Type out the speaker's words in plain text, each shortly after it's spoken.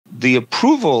The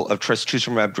approval of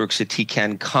trastuzumab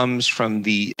deruxtecan comes from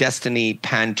the Destiny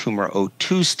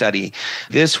Pan-Tumor02 study.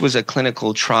 This was a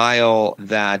clinical trial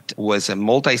that was a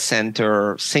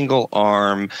multi-center,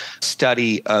 single-arm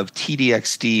study of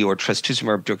TDXD, or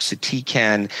trastuzumab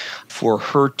deruxtecan, for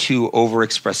HER2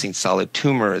 overexpressing solid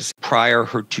tumors. Prior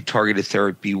HER2-targeted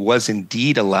therapy was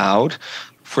indeed allowed.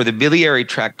 For the biliary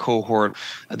tract cohort,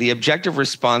 the objective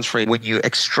response rate, when you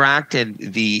extracted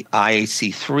the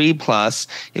IHC3+,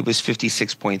 it was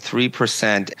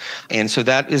 56.3%. And so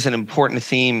that is an important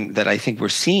theme that I think we're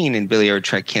seeing in biliary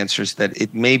tract cancers, that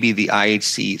it may be the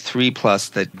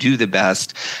IHC3+ that do the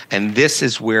best. And this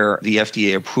is where the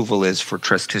FDA approval is for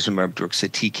trastuzumab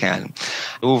deruxtecan.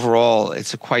 Overall,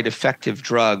 it's a quite effective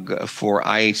drug for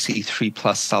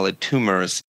IHC3+ solid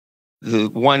tumors. The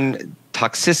one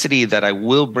toxicity that I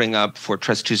will bring up for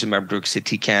trastuzumab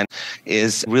deruxtecan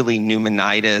is really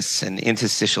pneumonitis and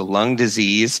interstitial lung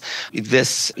disease.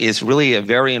 This is really a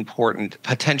very important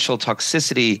potential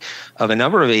toxicity of a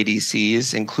number of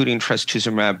ADCs, including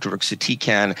trastuzumab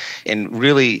deruxtecan. And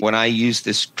really, when I use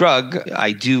this drug,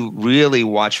 I do really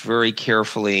watch very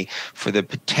carefully for the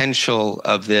potential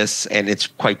of this, and it's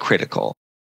quite critical.